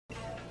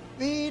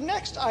The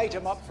next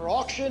item up for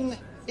auction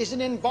is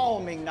an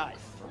embalming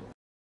knife.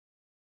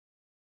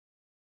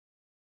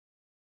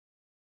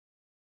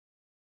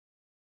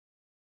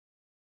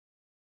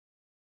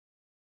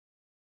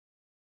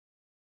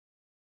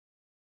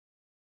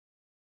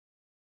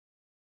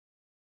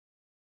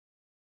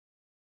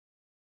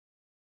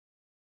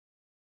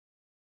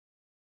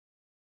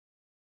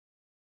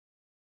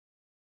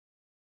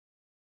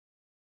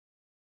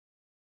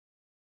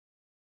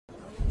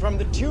 From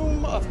the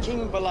tomb of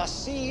King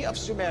Balassi of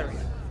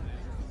Sumeria.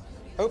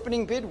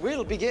 Opening bid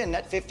will begin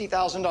at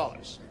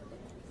 $50,000.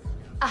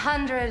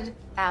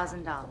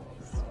 $100,000.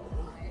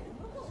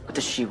 What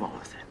does she want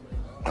with it?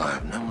 I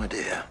have no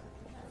idea.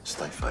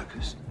 Stay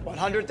focused.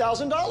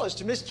 $100,000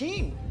 to Miss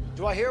Keene.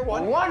 Do I hear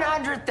one?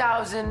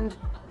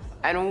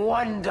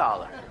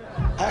 $100,001.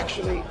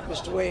 Actually,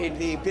 Mr. Wade,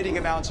 the bidding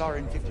amounts are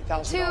in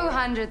 $50,000.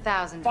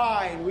 $200,000.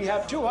 Fine, we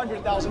have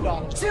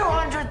 $200,000.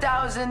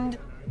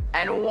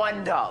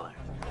 $200,001.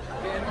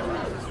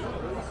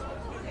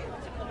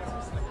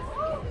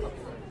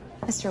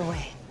 Mr.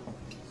 Wade,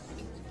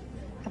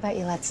 how about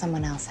you let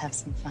someone else have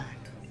some fun?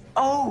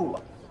 Oh,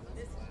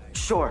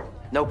 sure,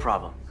 no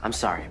problem. I'm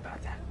sorry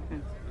about that.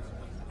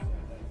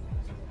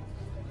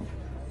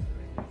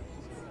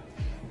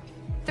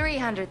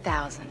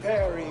 $300,000.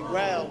 Very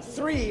well,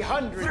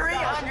 $300,000.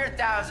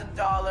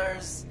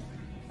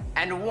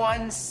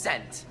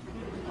 $300,000.01.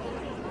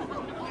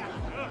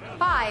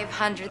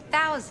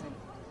 $500,000.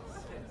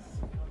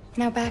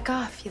 Now back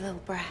off, you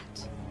little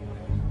brat.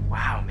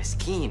 Wow, Miss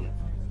Keene.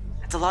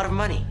 That's a lot of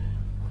money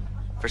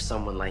for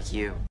someone like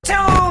you.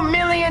 $2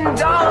 million!